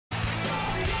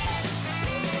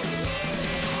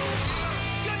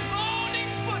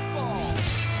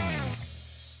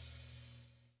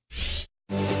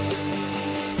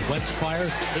Wentz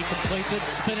fires. He completes it.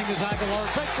 Spinning his Aguilar.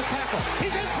 Breaks the tackle.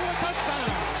 He's in for a touchdown.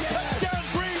 Touchdown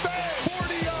Green Bay.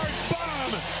 40-yard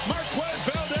bomb. Marquez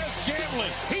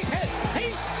Valdez-Scantling. He's hit.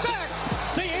 He's sacked.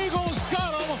 The Eagles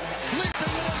got him.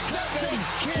 Leaping interception.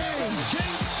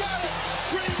 King's got it.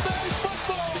 Green Bay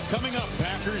football. Coming up,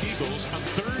 Packers-Eagles on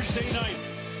Thursday night.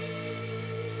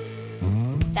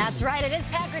 That's right. It is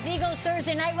Packers-Eagles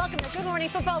Thursday night. Welcome to Good Morning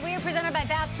Football. We are presented by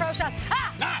Bass Pro Shops.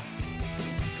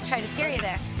 Tried to scare you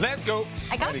there. Let's go.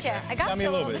 I got you. I got you a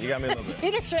little bit. You got me a little bit.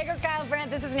 Peter Schrager, Kyle Brandt.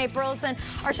 This is Nate Burleson.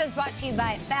 Our show is brought to you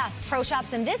by Bass Pro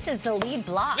Shops, and this is the lead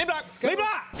block. Lead block. Lead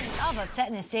block. It's all about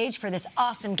setting the stage for this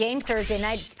awesome game Thursday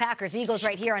night. It's Packers-Eagles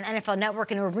right here on NFL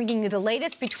Network, and we're bringing you the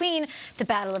latest between the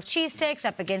battle of cheese sticks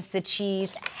up against the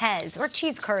cheese heads, or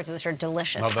cheese curds, which are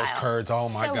delicious. Love those Kyle. curds. Oh,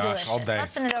 my so gosh. Delicious. All day.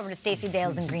 Let's send it over to Stacey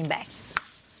Dales in Green Bay.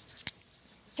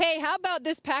 Hey, how about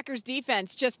this Packers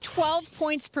defense? Just 12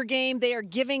 points per game they are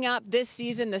giving up this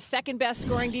season. The second best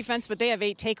scoring defense, but they have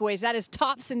 8 takeaways. That is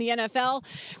tops in the NFL.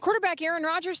 Quarterback Aaron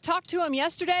Rodgers talked to him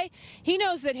yesterday. He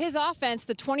knows that his offense,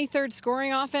 the 23rd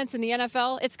scoring offense in the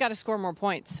NFL, it's got to score more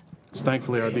points.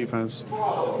 Thankfully, our defense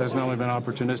has not only been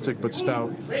opportunistic but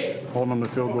stout, holding them to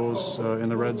field goals in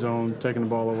the red zone, taking the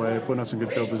ball away, putting us in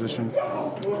good field position.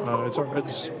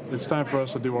 It's time for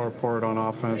us to do our part on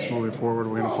offense moving forward.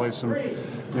 We're going to play some,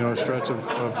 a stretch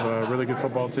of really good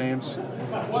football teams,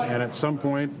 and at some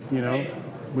point,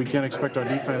 we can't expect our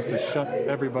defense to shut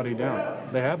everybody down.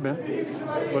 They have been,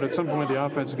 but at some point the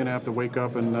offense is going to have to wake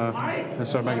up and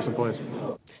start making some plays.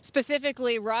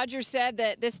 Specifically, Rodgers said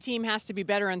that this team has to be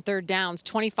better on third downs,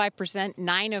 25%,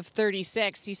 9 of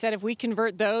 36. He said if we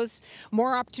convert those,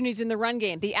 more opportunities in the run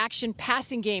game, the action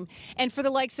passing game. And for the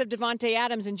likes of Devontae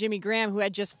Adams and Jimmy Graham, who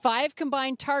had just 5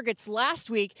 combined targets last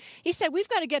week, he said we've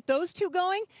got to get those two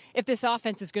going if this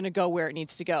offense is going to go where it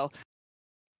needs to go.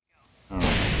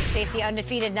 Stacey,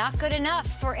 undefeated, not good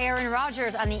enough for Aaron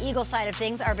Rodgers. On the Eagles side of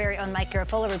things, our very own Mike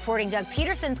Garafolo reporting. Doug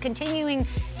Peterson's continuing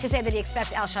to say that he expects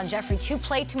Alshon Jeffrey to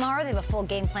play tomorrow. They have a full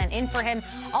game plan in for him.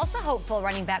 Also hopeful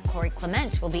running back Corey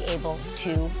Clement will be able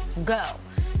to go.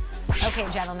 Okay,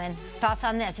 gentlemen, thoughts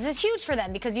on this? This is huge for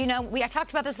them because, I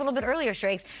talked about this a little bit earlier,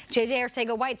 Strakes. J.J.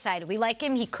 Arcega-Whiteside, we like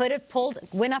him. He could have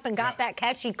went up and got that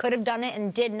catch. He could have done it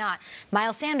and did not.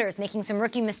 Miles Sanders making some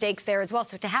rookie mistakes there as well.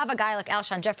 So to have a guy like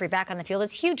Alshon Jeffrey back on the field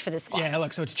is huge for this squad. Yeah,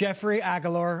 look, so it's Jeffrey,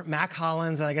 Aguilar, Mac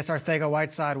Hollins, and I guess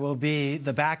Arcega-Whiteside will be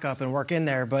the backup and work in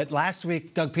there. But last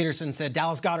week, Doug Peterson said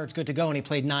Dallas Goedert's good to go, and he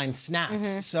played 9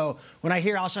 snaps. So when I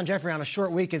hear Alshon Jeffrey on a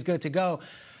short week is good to go,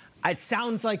 it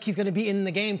sounds like he's going to be in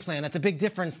the game plan. That's a big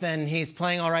difference than he's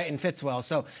playing all right and fits well.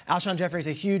 So Alshon Jeffrey is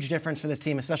a huge difference for this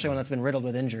team, especially when it's been riddled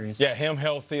with injuries. Yeah, him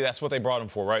healthy, that's what they brought him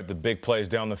for, right? The big plays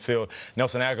down the field.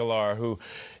 Nelson Aguilar, who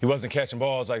he wasn't catching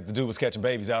balls like the dude was catching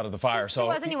babies out of the fire. So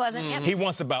He wasn't.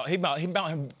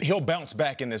 Yep. He'll bounce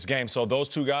back in this game. So those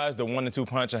two guys, the 1-2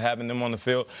 punch and having them on the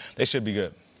field, they should be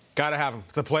good. Got to have them.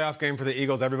 It's a playoff game for the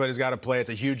Eagles. Everybody's got to play. It's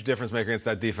a huge difference maker against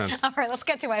that defense. All right, let's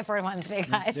get to WhiteBoard Wednesday,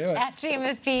 guys. Let's do it. At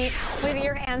GMFP with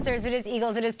your answers. It is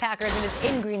Eagles, it is Packers, it is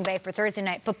in Green Bay for Thursday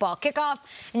Night Football kickoff,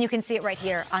 and you can see it right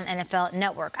here on NFL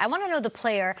Network. I want to know the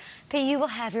player that you will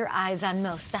have your eyes on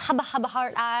most, the hubba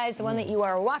heart eyes, the one that you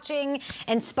are watching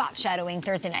and spot shadowing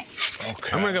Thursday night. Okay.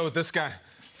 I'm going to go with this guy.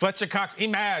 Fletcher Cox, he's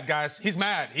mad, guys. He's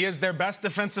mad. He is their best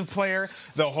defensive player.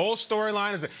 The whole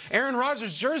storyline is Aaron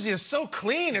Rodgers' jersey is so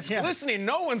clean. It's glistening.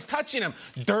 No one's touching him.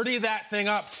 Dirty that thing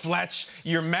up, Fletch.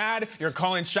 You're mad. You're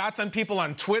calling shots on people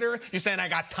on Twitter. You're saying, I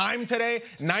got time today.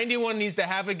 91 needs to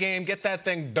have a game. Get that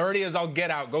thing dirty as I'll get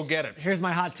out. Go get it. Here's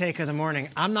my hot take of the morning.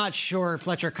 I'm not sure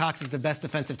Fletcher Cox is the best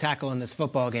defensive tackle in this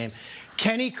football game.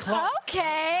 Kenny Clark.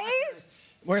 Okay.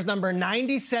 Where's number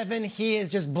 97? He is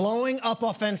just blowing up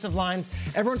offensive lines.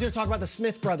 Everyone's going to talk about the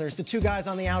Smith brothers, the 2 guys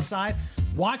on the outside.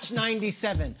 Watch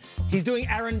 97. He's doing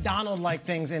Aaron Donald-like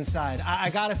things inside. I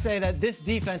got to say that this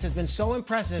defense has been so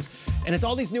impressive, and it's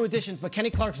all these new additions, but Kenny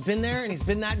Clark's been there, and he's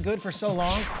been that good for so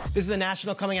long. This is a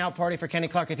national coming out party for Kenny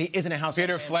Clark if he isn't a household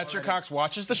Peter, Fletcher Cox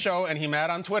watches the show, and he's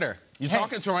mad on Twitter. You're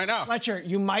talking to him right now. Fletcher,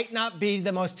 you might not be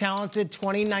the most talented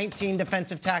 2019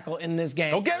 defensive tackle in this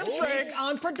game. Go get him, Strakes. Based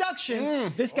on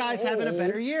production, this guy's having a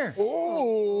better year.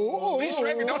 He's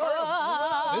striking. Don't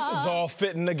hurt him. This is all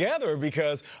fitting together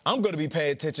because I'm going to be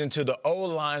paying attention to the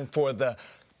O-line for the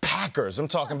Packers. I'm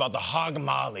talking about the hog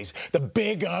mollies, the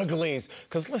big uglies.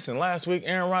 Because, listen, last week,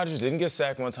 Aaron Rodgers didn't get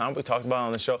sacked one time. We talked about it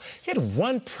on the show. He had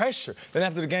one pressure. Then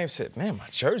after the game said, man, my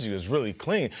jersey is really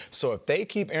clean. So if they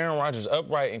keep Aaron Rodgers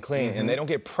upright and clean and they don't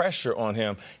get pressure on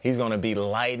him, he's going to be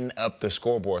lighting up the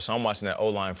scoreboard. So I'm watching that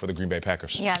O-line for the Green Bay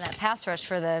Packers. Yeah, that pass rush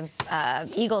for the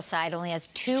Eagles side only has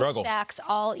 2 sacks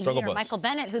all year. Michael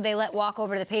Bennett, who they let walk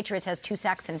over to the Patriots, has 2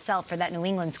 sacks himself for that New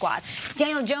England squad.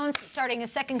 Daniel Jones starting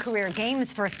his second career game,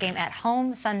 his first game at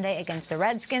home Sunday against the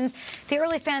Redskins. The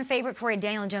early fan favorite for a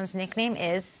Daniel Jones nickname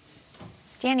is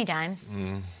Danny Dimes.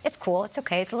 It's cool. It's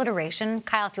okay. It's alliteration.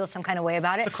 Kyle feels some kind of way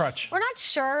about it. It's a crutch. We're not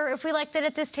sure if we liked it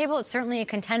at this table. It's certainly a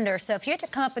contender. So if you had to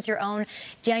come up with your own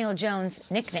Daniel Jones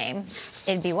nickname,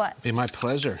 it'd be what? Be my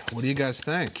pleasure. What do you guys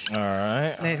think? All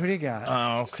right. Nate, who do you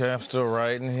got? Okay, I'm still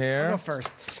writing here. I'll go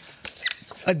first.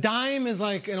 A dime is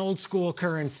like an old school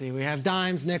currency. We have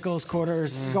dimes, nickels,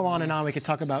 quarters. Go on and on. We could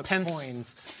talk about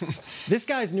coins. This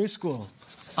guy's new school.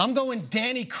 I'm going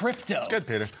Danny Crypto. That's good,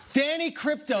 Peter. Danny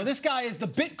Crypto. This guy is the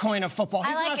Bitcoin of football.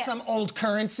 He's not some old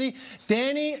currency.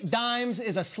 Danny Dimes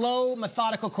is a slow,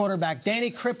 methodical quarterback. Danny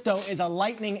Crypto is a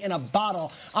lightning in a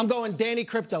bottle. I'm going Danny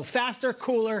Crypto. Faster,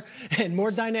 cooler, and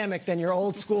more dynamic than your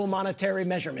old school monetary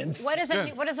measurements. What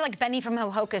does like Benny from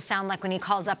Hohokus sound like when he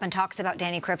calls up and talks about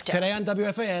Danny Crypto? Today on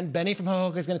WFAN, Benny from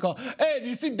Hohokus is going to call, hey, do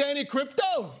you see Danny Crypto?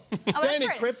 Oh, Danny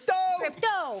Crypto? Crypto.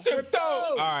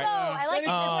 All right. I like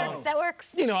it. That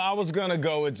works. You know, I was going to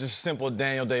go with just simple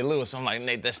Daniel Day-Lewis, but I'm like,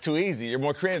 Nate, that's too easy. You're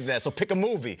more creative than that, so pick a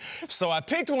movie. So I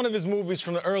picked one of his movies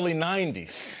from the early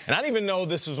 90s. And I didn't even know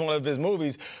this was one of his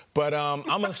movies, but I'm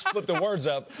going to split the words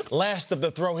up. Last of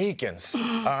the Throwhekins,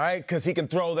 all right? Because he can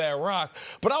throw that rock.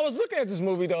 But I was looking at this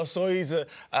movie, though, so he's an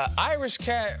Irish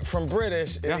cat from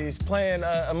British, and he's playing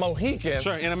a Mohican.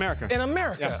 Sure, in America. In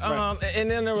America. Yes, right. And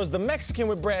then there was the Mexican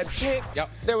with Brad Pitt.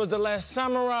 Yep. There was The Last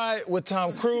Samurai with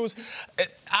Tom Cruise.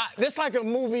 This like a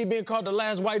movie being called The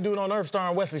Last White Dude on Earth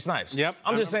starring Wesley Snipes. Yep.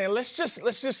 I'm just saying, let's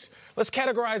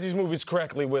categorize these movies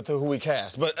correctly with who we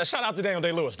cast. But shout out to Daniel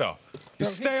Day-Lewis, though.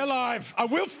 Stay alive. I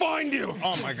will find you.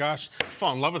 Oh, my gosh. I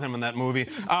fall in love with him in that movie.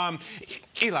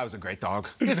 Eli was a great dog.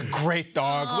 He's a great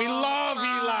dog. We love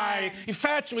Eli. He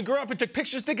fetched. We grew up and took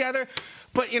pictures together.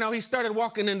 But, you know, he started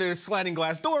walking into sliding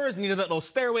glass doors, needed that little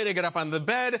stairway to get up on the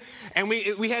bed, and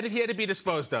he had to be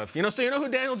disposed of. You know, so you know who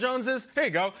Daniel Jones is? Here you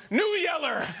go. New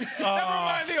Yeller. Never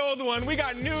mind the old one. We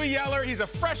got New Yeller. He's a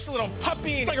fresh little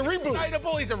puppy. It's like a reboot.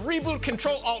 Excitable. He's a reboot.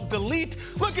 Control-Alt-Delete.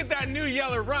 Look at that New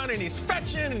Yeller run, and he's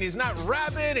fetching, and he's not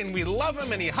rabid, and we love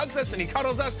him, and he hugs us, and he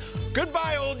cuddles us.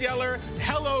 Goodbye, old Yeller.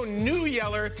 Hello, New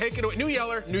Yeller. Take it away. New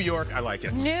Yeller, New York. I like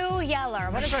it. New Yeller.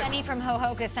 What does Benny from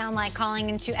Hohokus sound like calling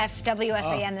into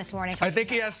WFAN this morning? I think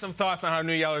he has some thoughts on how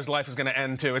New Yeller's life is going to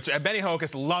end, too. Benny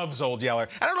Hokus loves old Yeller.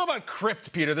 I don't know about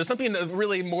Crypt, Peter. There's something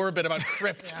really morbid about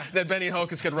Crypt that Benny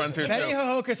Hokus could run through, Benny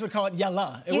Hokus would call it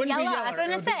Yella. It wouldn't be Yeller. That's what I'm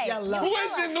going to say. Yella. Who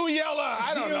is the New Yeller?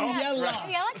 I don't know. Yella.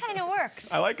 New Yeller kind of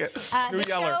works. I like it. New The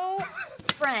Yeller. show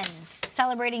Friends,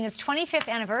 celebrating its 25th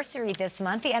anniversary this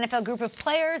month. The NFL group of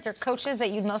players or coaches that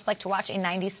you'd most like to watch a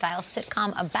 90s-style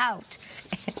sitcom about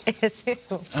is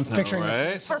who? I'm picturing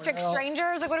Perfect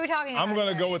Strangers? Like, what are we talking about? I'm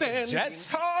going to go with the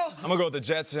Jets. I'm going to go with the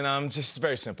Jets, and just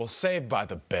very simple. Saved by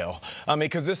the Bell. I mean,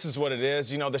 because this is what it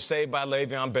is. You know, they're saved by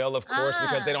Le'Veon Bell, of course,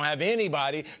 because they don't have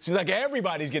anybody. Seems like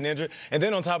everybody's getting injured. And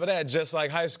then on top of that, just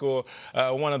like high school,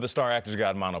 one of the star actors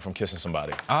got mono from kissing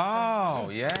somebody.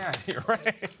 Oh, yeah, you're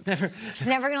right.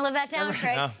 Never going to live that down,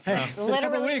 Trey.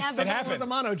 Literally never. It happened. The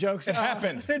mono jokes. It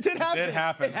happened. It did happen. It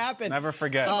happened. It happened. Never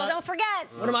forget. People don't forget.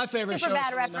 One of my favorite Super shows bad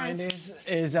from reference. the 90s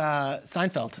is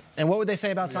Seinfeld. And what would they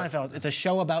say about Seinfeld? It's a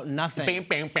show about nothing. Bam,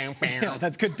 bam, bam, bam. Yeah,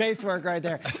 that's good base work right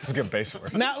there. That's good base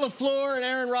work. Matt LaFleur and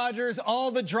Aaron Rodgers,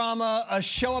 all the drama, a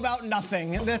show about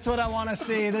nothing. That's what I want to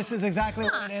see. This is exactly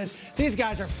what it is. These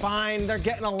guys are fine. They're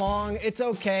getting along. It's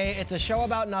okay. It's a show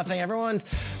about nothing. Everyone's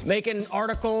making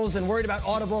articles and worried about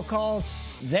audible calls.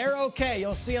 They're okay.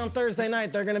 You'll see on Thursday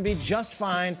night they're going to be just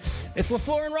fine. It's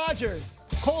LaFleur and Rodgers,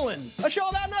 a show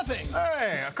about nothing.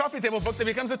 Hey, a coffee table book that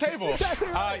becomes a table. Exactly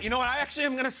right. You know what? I actually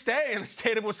am going to stay in the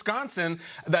state of Wisconsin.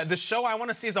 The show I want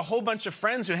to see is a whole bunch of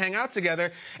friends who hang out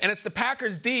together, and it's the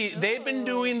Packers D. They've been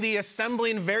doing the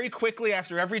assembling very quickly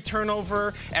after every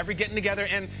turnover, every getting together,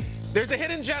 and there's a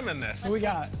hidden gem in this. What we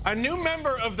got? A new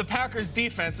member of the Packers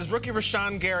defense is rookie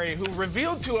Rashawn Gary, who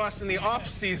revealed to us in the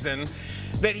offseason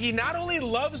that he not only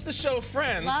loves the show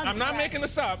Friends, I'm not making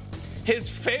this up, his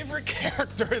favorite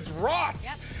character is Ross.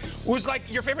 Yep. was like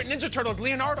your favorite Ninja Turtle is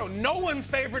Leonardo. No one's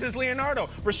favorite is Leonardo.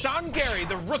 Rashawn Gary,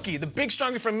 the rookie, the big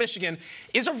strong from Michigan,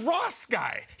 is a Ross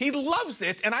guy. He loves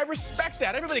it, and I respect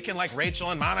that. Everybody can like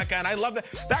Rachel and Monica, and I love that.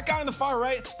 That guy on the far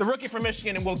right, the rookie from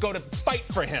Michigan, and will go to fight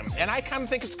for him. And I kind of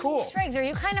think it's cool. Triggs, are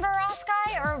you kind of a Ross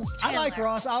guy or Chandler? I like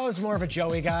Ross. I was more of a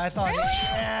Joey guy. I thought, really?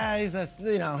 yeah,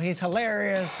 he's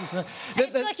hilarious. I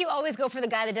just feel like you always go for the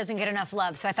guy that doesn't get enough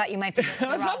love, so I thought you might be the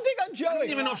Ross. Something on Joey. I don't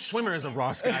even know if Schwimmer is a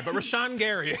Ross guy, but Rashawn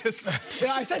Gary is.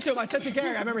 Yeah, I said to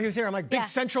Gary, I remember he was here, I'm like, big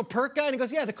Central Perk guy? And he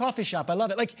goes, yeah, the coffee shop. I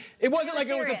love it. Like, it wasn't like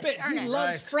it was a bit. He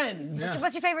loves Friends. Yeah.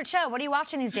 What's your favorite show? What are you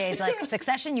watching these days? Like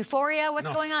Succession, Euphoria? What's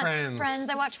going on? Friends.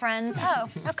 I watch Friends. Oh,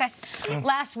 okay.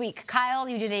 Last week, Kyle,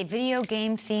 you did a video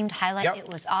game themed highlight. Yep. It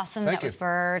was awesome. Thank that you. was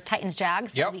for Titans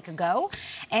Jags a week ago.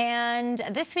 And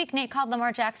this week, Nate called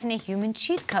Lamar Jackson a human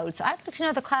cheat code. So I'd like to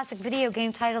know the classic video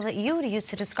game title that you would use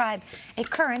to describe a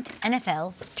current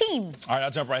NFL team. All right,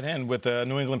 I'll jump right in with the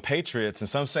New England Patriots. And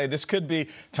some say this could be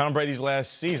Tom Brady's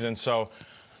last season, so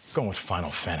going with Final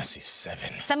Fantasy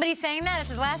VII. Somebody's saying that? It's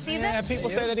his last season? Yeah, people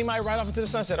say that he might ride off into the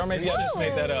sunset, or maybe I just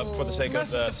made that up for the sake of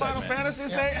the Final segment.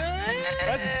 Fantasies,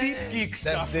 that's deep geek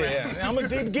stuff. I'm a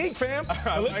deep geek, fam.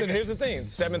 But listen, here's the thing.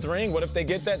 7th ring, what if they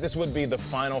get that? This would be the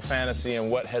Final Fantasy in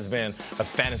what has been a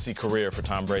fantasy career for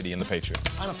Tom Brady and the Patriots.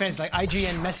 Final Fantasy, like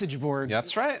IGN message board.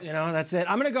 That's right. You know, that's it.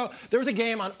 I'm going to go. There was a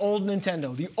game on old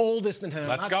Nintendo, the oldest Nintendo.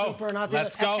 Let's not go. Super, not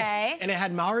Let's go. Okay. And it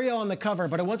had Mario on the cover,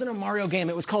 but it wasn't a Mario game.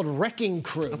 It was called Wrecking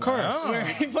Crew. Of course. Where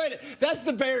he played it. That's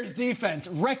the Bears defense,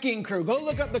 Wrecking Crew. Go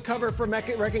look up the cover for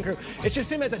Wrecking Crew. It's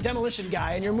just him as a demolition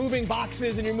guy, and you're moving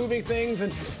boxes and you're moving things,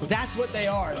 and that's what they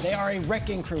are. They are a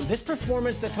Wrecking Crew. This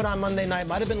performance they put on Monday night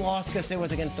might have been lost because it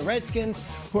was against the Redskins,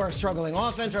 who are a struggling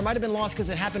offense, or it might have been lost because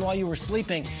it happened while you were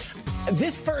sleeping.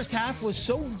 This first half was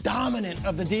so dominant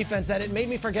of the defense that it made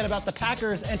me forget about the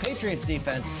Packers and Patriots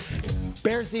defense.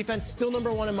 Bears defense still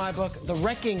 #1 in my book. The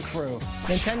Wrecking Crew.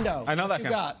 Nintendo. I know that what you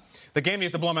guy. got? The game that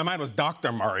used to blow my mind was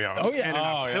Dr. Mario. Oh, yeah. And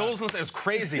pills and stuff. It was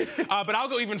crazy. But I'll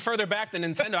go even further back than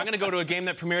Nintendo. I'm going to go to a game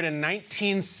that premiered in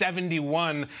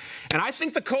 1971. And I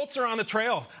think the Colts are on the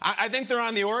trail. I think they're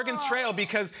on the Oregon Trail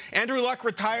because Andrew Luck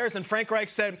retires and Frank Reich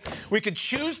said, we could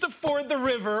choose to ford the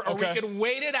river or we could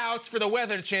wait it out for the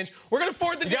weather to change. We're going to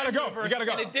ford the river. You got to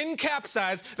go. And it didn't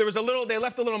capsize. There was they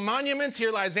left a little monument.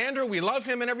 Here lies Andrew. We love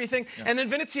him and everything. Yeah. And then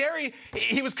Vinatieri,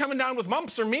 he was coming down with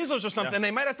mumps or measles or something. And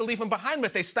they might have to leave him behind,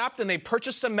 but they stopped and they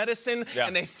purchased some medicine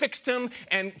and they fixed him.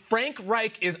 And Frank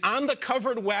Reich is on the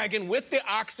covered wagon with the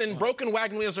oxen, broken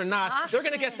wagon wheels or not. They're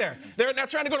going to get there. They're not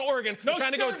trying to go to Oregon. No,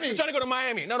 they're trying to go to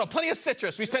Miami. No, plenty of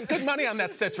citrus. We spent good money on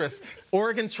that citrus.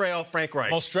 Oregon Trail, Frank Reich.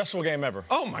 Most stressful game ever.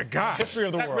 Oh my God. History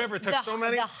of the world. That river took so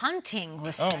many. The hunting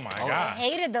was Oh my God. I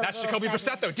hated those. That's Jacoby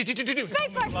Brissett though.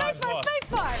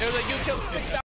 Spacebar. It was like you killed 6,000.